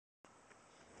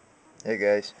Hey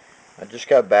guys, I just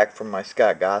got back from my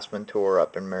Gossman tour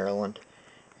up in Maryland,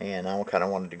 and I kind of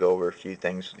wanted to go over a few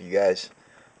things with you guys.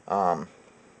 Um,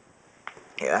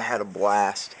 yeah, I had a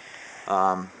blast.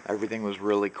 Everything was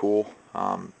really cool.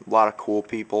 A lot of cool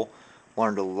people.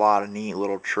 Learned a lot of neat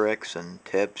little tricks and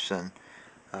tips, and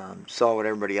saw what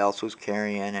everybody else was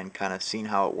carrying, and kind of seen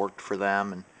how it worked for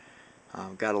them,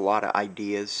 and got a lot of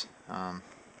ideas.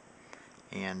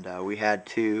 And we had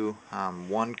two.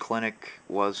 One clinic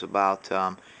was about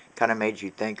kind of made you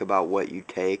think about what you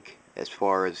take as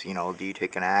far as, do you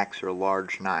take an axe or a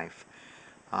large knife?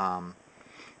 Um,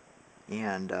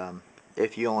 and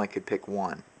if you only could pick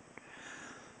one.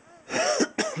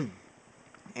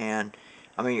 And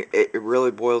I mean, it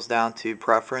really boils down to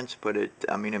preference, but it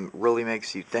really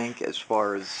makes you think as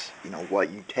far as,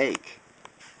 what you take.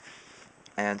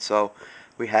 And so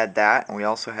we had that, and we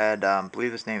also had, I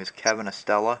believe his name is Kevin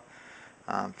Estella,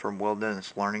 from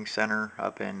Wilderness Learning Center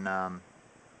up in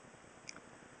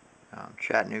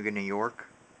Chattanooga, New York.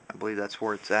 I believe that's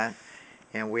where it's at.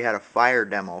 And we had a fire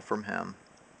demo from him,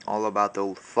 all about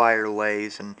the fire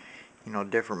lays and,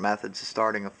 different methods of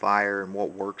starting a fire and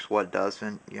what works, what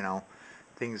doesn't,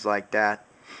 things like that.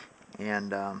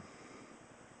 And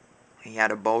he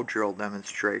had a bow drill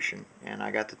demonstration, and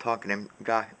I got to talking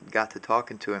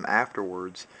to him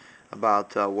afterwards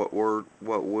about what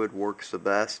wood works the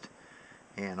best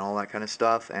and all that kind of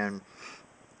stuff. And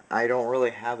I don't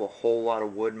really have a whole lot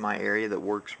of wood in my area that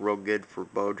works real good for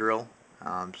bow drill.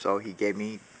 So he gave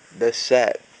me this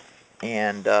set,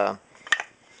 and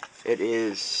it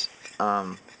is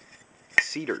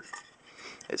cedar.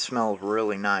 It smells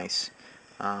really nice,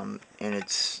 and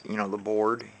it's the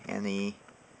board and the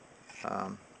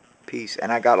piece.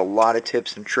 And I got a lot of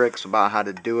tips and tricks about how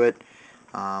to do it.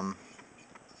 Um,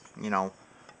 you know,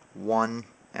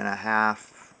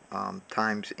 1.5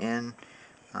 times in,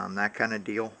 that kind of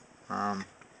deal, and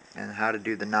how to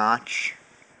do the notch.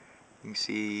 You can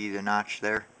see the notch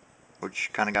there, which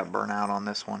kind of got burnt out on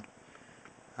this one.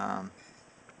 Um,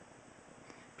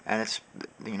 and it's,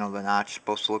 the notch is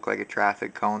supposed to look like a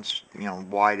traffic cone,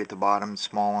 wide at the bottom,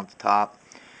 small on the top.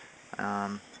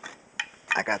 Um,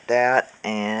 I got that,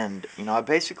 and I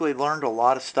basically learned a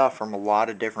lot of stuff from a lot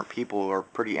of different people who are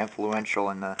pretty influential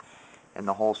in the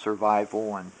whole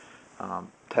survival and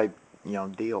type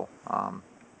deal.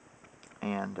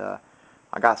 And I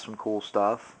got some cool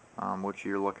stuff, which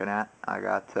you're looking at.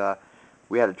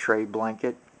 We had a trade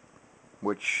blanket,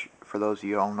 which for those of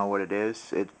you who don't know what it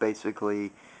is, it's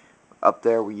basically up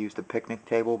there we used a picnic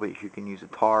table, but you can use a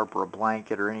tarp or a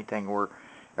blanket or anything where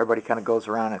everybody kind of goes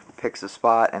around and picks a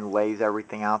spot and lays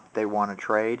everything out that they want to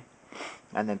trade,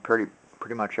 and then pretty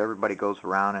much everybody goes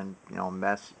around and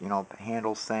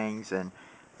handles things and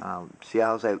see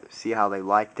how they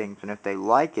like things, and if they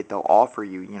like it, they'll offer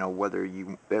you,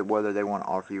 whether they want to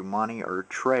offer you money or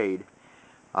trade.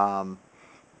 Um,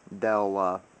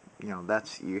 they'll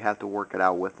that's you have to work it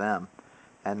out with them,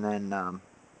 and then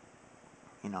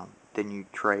then you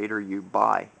trade or you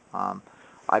buy.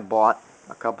 I bought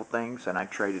a couple things and I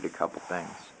traded a couple things.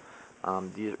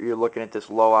 You're looking at this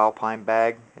low alpine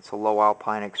bag. It's a low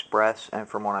alpine express, and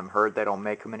from what I've heard, they don't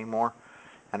make them anymore.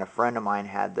 And a friend of mine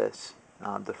had this,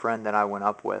 the friend that I went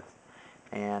up with,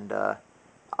 and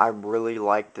I really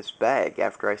liked this bag.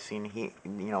 After I seen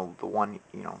the one,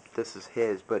 this is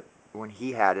his, but when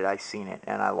he had it, I seen it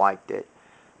and I liked it.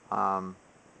 Um,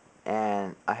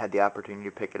 and I had the opportunity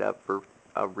to pick it up for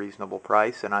a reasonable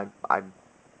price, and I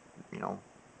you know,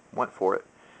 went for it.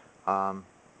 Um,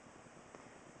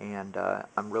 and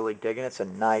I'm really digging it. It's a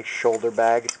nice shoulder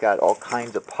bag. It's got all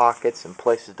kinds of pockets and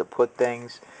places to put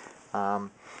things.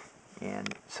 Um,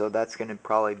 and so that's going to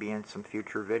probably be in some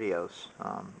future videos.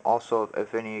 Also,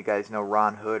 if any of you guys know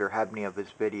Ron Hood or have any of his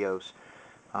videos,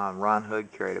 Ron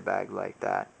Hood carried a bag like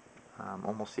that.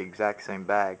 Almost the exact same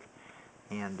bag.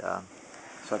 And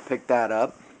so I picked that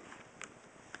up.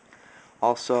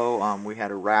 Also, we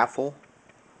had a raffle.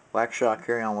 Well, actually, I'll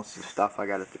carry on with the stuff I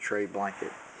got at the trade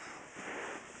blanket.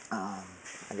 Um,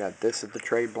 I got this at the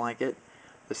trade blanket.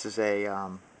 This is a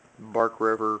Bark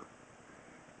River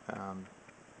um,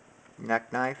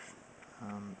 neck knife.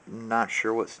 Not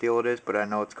sure what steel it is, but I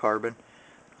know it's carbon.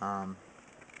 Um,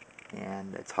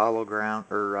 and it's hollow ground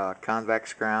or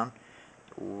convex ground.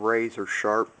 Razor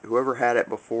sharp. Whoever had it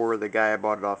before, the guy I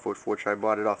bought it off with, which I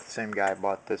bought it off the same guy I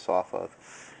bought this off of.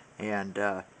 And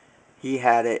he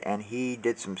had it, and he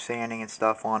did some sanding and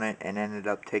stuff on it and ended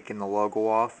up taking the logo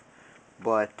off.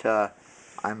 But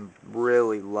I'm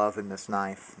really loving this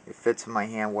knife. It fits in my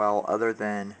hand well, other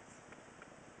than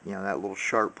that little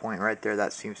sharp point right there.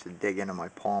 That seems to dig into my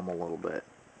palm a little bit.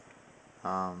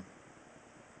 Um,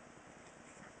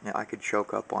 Yeah, I could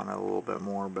choke up on it a little bit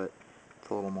more, but it's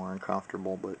a little more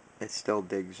uncomfortable, but it still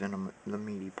digs into the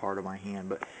meaty part of my hand.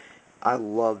 But I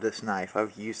love this knife.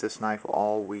 I've used this knife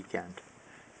all weekend.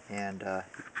 And,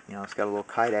 you know, it's got a little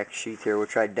Kydex sheath here,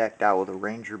 which I decked out with a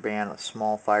Ranger band, a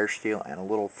small fire steel, and a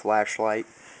little flashlight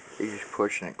that you just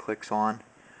push and it clicks on.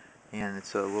 And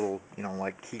it's a little, you know,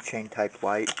 like keychain type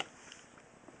light.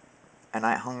 And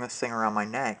I hung this thing around my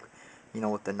neck, you know,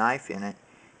 with the knife in it.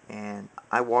 And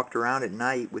I walked around at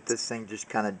night with this thing just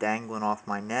kind of dangling off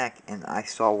my neck, and I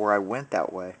saw where I went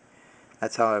that way.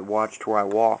 That's how I watched where I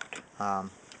walked.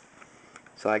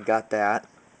 So I got that.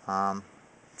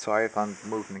 Sorry if I'm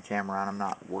moving the camera around. I'm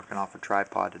not working off a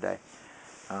tripod today.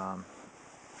 I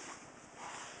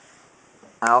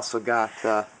also got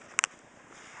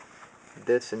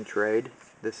this in trade.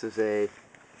 This is a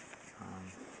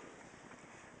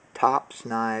Tops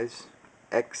Knives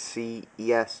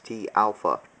XCEST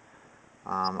Alpha.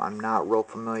 I'm not real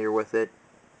familiar with it.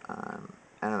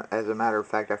 And as a matter of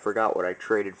fact, I forgot what I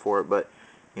traded for it, but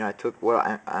you know, I took what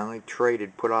I only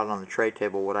traded, put out on the trade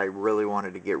table what I really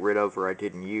wanted to get rid of, or I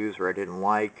didn't use, or I didn't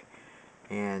like,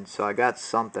 and so I got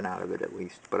something out of it at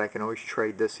least. But I can always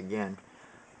trade this again.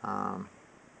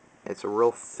 It's a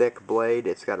real thick blade.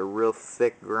 It's got a real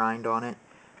thick grind on it.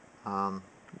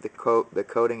 The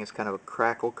coating is kind of a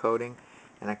crackle coating,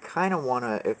 and I kind of want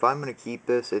to, if I'm going to keep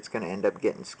this, it's going to end up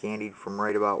getting scandied from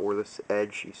right about where this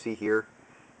edge you see here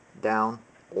down,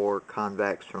 or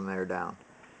convex from there down.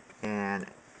 And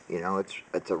you know,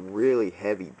 it's a really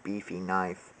heavy, beefy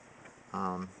knife.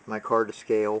 My car to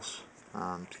scales.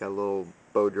 It's got a little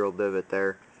bow drill divot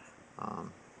there.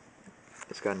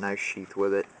 It's got a nice sheath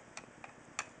with it.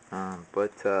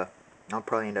 But I'll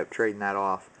probably end up trading that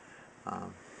off.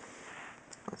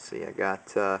 Let's see, I got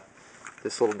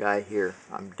this little guy here.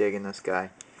 I'm digging this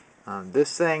guy.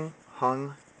 This thing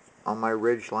hung on my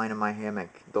ridge line of my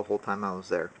hammock the whole time I was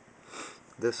there.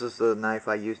 This is the knife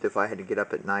I used if I had to get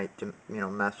up at night to, you know,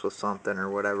 mess with something or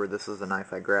whatever. This is the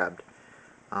knife I grabbed.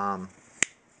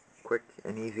 Quick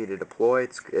and easy to deploy.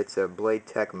 It's a Blade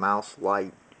Tech Mouse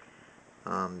Light.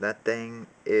 That thing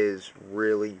is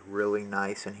really, really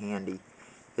nice and handy.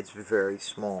 It's very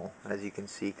small, as you can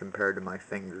see, compared to my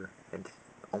finger. It's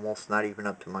almost not even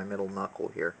up to my middle knuckle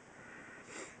here.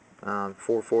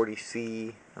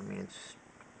 440C. I mean, it's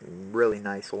a really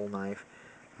nice little knife.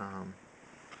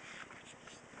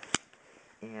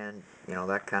 And you know,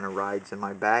 that kind of rides in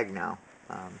my bag now.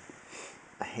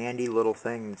 A handy little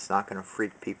thing that's not going to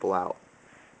freak people out.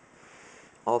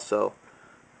 Also,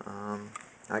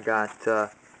 I got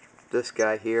this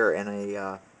guy here in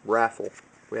a raffle.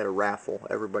 We had a raffle.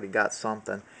 Everybody got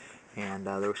something, and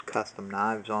there was custom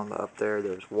knives on up there.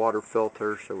 There was water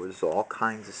filters. There was all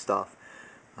kinds of stuff.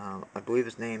 I believe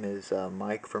his name is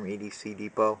Mike from EDC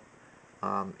Depot.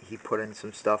 He put in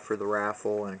some stuff for the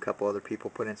raffle, and a couple other people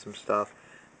put in some stuff.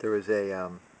 There was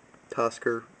a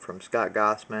Tusker from Scott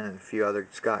Gossman and a few other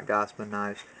Scott Gossman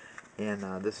knives,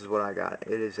 and this is what I got.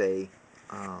 It is a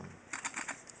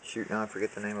shoot, now I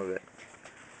forget the name of it.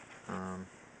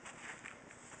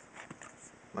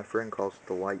 My friend calls it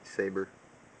the lightsaber.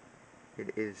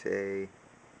 It is a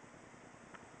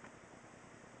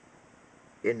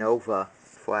Innova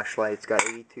flashlight. It's got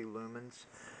 82 lumens.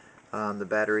 The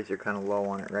batteries are kind of low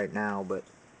on it right now, but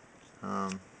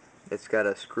it's got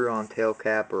a screw-on tail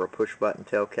cap or a push-button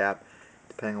tail cap,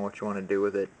 depending on what you want to do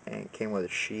with it. And it came with a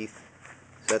sheath,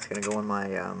 so that's going to go in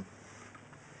my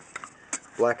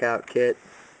blackout kit.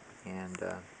 And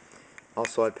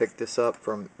also, I picked this up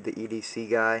from the EDC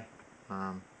guy,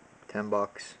 10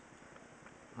 bucks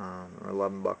or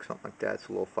 11 bucks, something like that. It's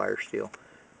a little fire steel.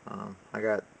 I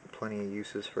got plenty of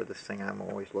uses for this thing. I'm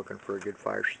always looking for a good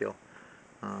fire steel.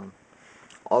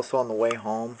 Also, on the way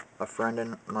home, the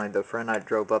friend I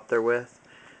drove up there with,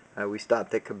 we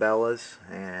stopped at Cabela's,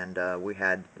 and we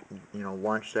had, you know,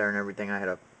 lunch there and everything. I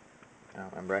don't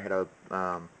remember, I had a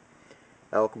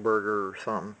elk burger or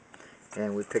something,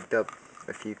 and we picked up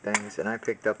a few things, and I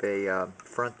picked up a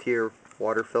Frontier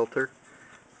water filter,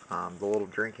 the little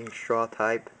drinking straw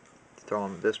type. Throw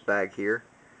in this bag here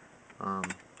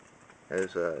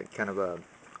as a kind of a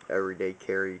everyday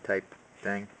carry type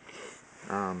thing.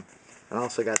 I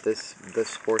also got this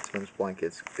Sportsman's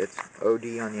blanket. It's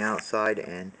OD on the outside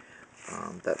and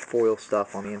that foil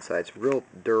stuff on the inside. It's real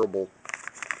durable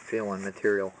feeling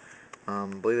material. I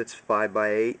believe it's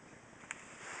 5x8,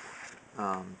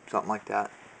 something like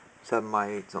that.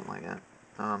 7x8, something like that.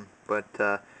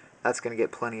 But that's going to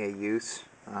get plenty of use.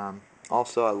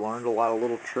 Also, I learned a lot of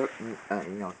little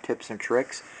tips and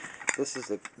tricks. This is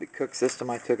the cook system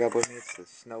I took up with me. It's the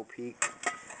Snow Peak.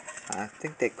 I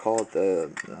think they call it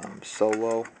the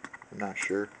Solo. I'm not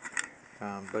sure.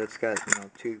 but it's got, you know,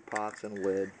 2 pots and a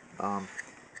lid.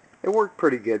 It worked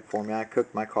pretty good for me. I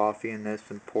cooked my coffee in this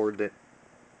and poured it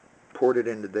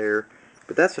into there.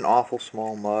 But that's an awful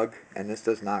small mug, and this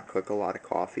does not cook a lot of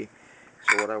coffee.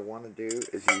 So what I want to do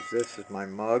is use this as my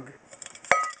mug,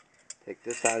 take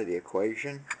this out of the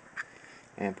equation,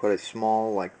 and put a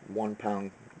small, like 1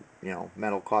 pound, you know,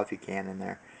 metal coffee can in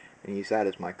there, and use that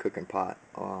as my cooking pot,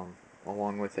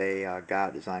 along with a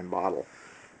God design bottle.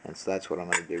 And so that's what I'm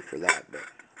going to do for that. But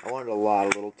I wanted a lot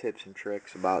of little tips and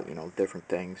tricks about, you know, different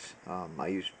things. I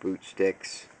used boot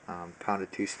sticks,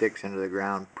 pounded 2 sticks into the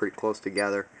ground pretty close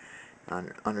together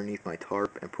underneath my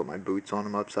tarp, and put my boots on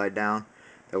them upside down.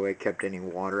 That way it kept any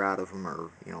water out of them, or,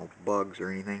 you know, bugs or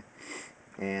anything.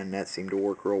 And that seemed to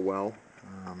work real well.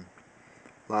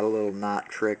 A lot of little knot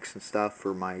tricks and stuff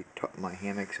for my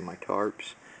hammocks and my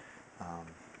tarps.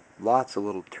 Lots of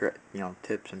little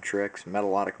tips and tricks. Met a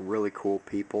lot of really cool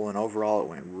people, and overall it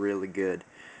went really good.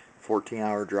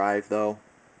 14-hour drive though.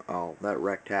 Oh, that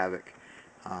wrecked havoc.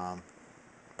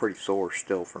 Pretty sore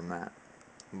still from that.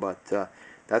 But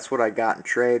that's what I got in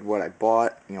trade, what I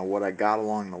bought, you know, what I got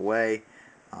along the way,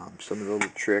 some of the little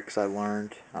tricks I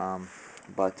learned.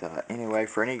 But anyway,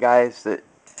 for any guys that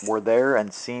were there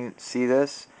and see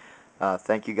this,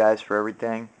 thank you guys for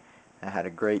everything. I had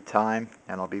a great time,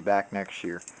 and I'll be back next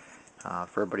year.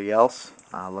 For everybody else,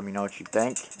 let me know what you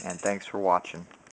think, and thanks for watching.